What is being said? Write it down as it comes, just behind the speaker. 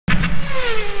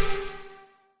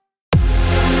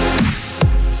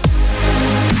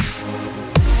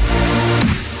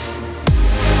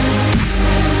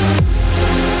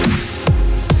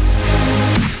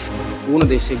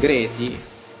dei segreti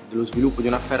dello sviluppo di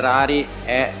una Ferrari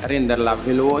è renderla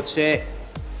veloce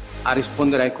a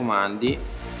rispondere ai comandi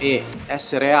e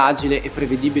essere agile e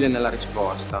prevedibile nella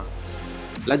risposta.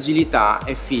 L'agilità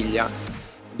è figlia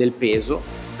del peso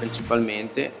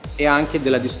principalmente e anche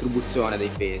della distribuzione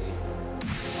dei pesi.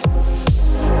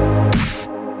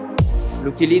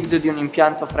 L'utilizzo di un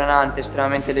impianto frenante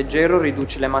estremamente leggero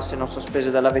riduce le masse non sospese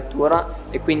dalla vettura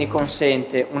e quindi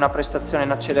consente una prestazione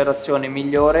in accelerazione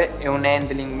migliore e un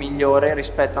handling migliore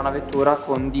rispetto a una vettura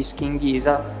con dischi in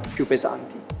ghisa più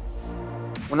pesanti.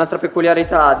 Un'altra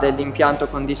peculiarità dell'impianto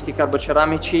con dischi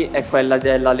carboceramici è quella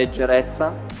della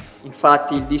leggerezza.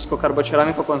 Infatti il disco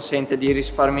carboceramico consente di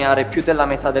risparmiare più della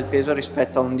metà del peso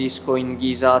rispetto a un disco in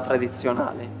ghisa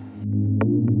tradizionale.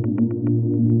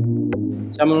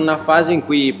 Siamo in una fase in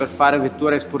cui per fare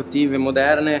vetture sportive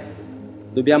moderne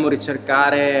dobbiamo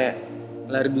ricercare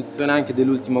la riduzione anche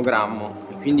dell'ultimo grammo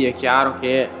e quindi è chiaro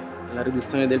che la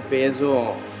riduzione del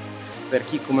peso per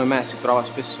chi come me si trova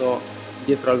spesso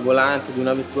dietro al volante di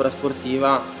una vettura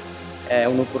sportiva è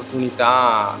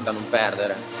un'opportunità da non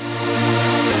perdere.